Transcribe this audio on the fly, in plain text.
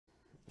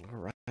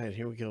All right,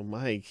 here we go,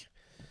 Mike.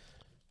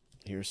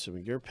 Here's some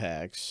of your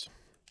packs.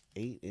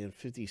 8 and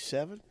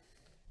 57.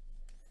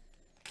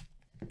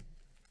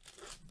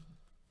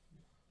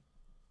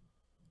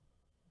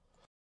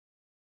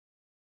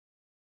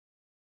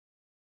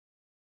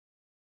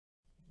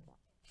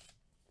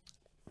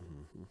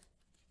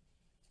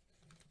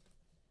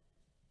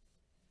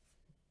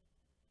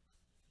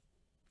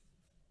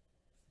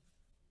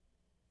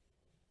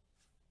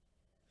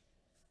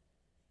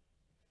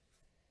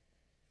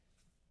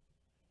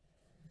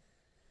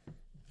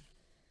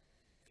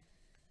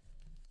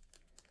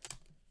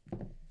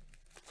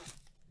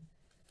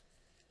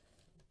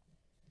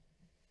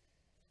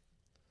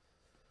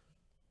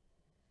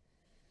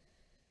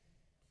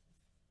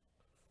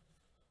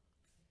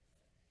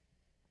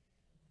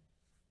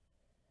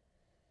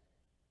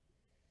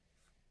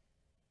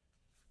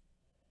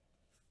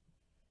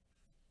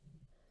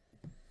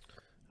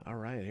 All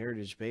right,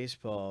 Heritage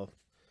Baseball.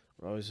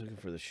 We're always looking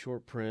for the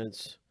short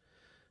prints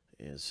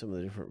and some of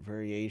the different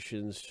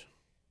variations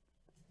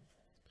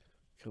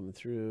coming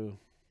through.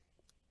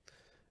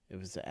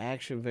 If it's the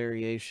action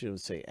variation, it would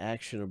say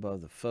action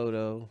above the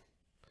photo.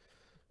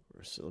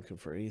 We're still looking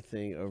for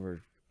anything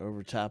over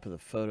top of the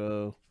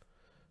photo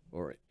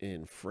or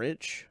in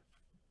French.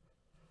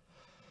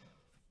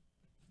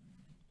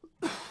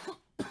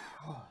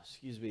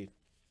 Excuse me.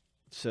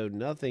 So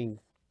nothing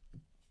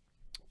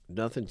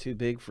too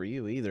big for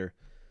you either.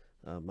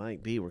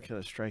 Mike B, we're kind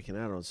of striking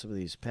out on some of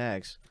these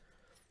packs.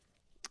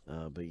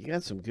 But you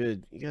got some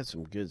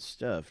good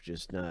stuff,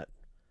 just not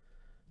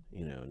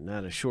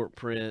not a short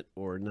print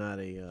or not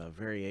a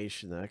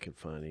variation that I could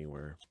find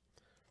anywhere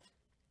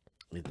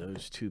in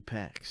those two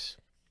packs.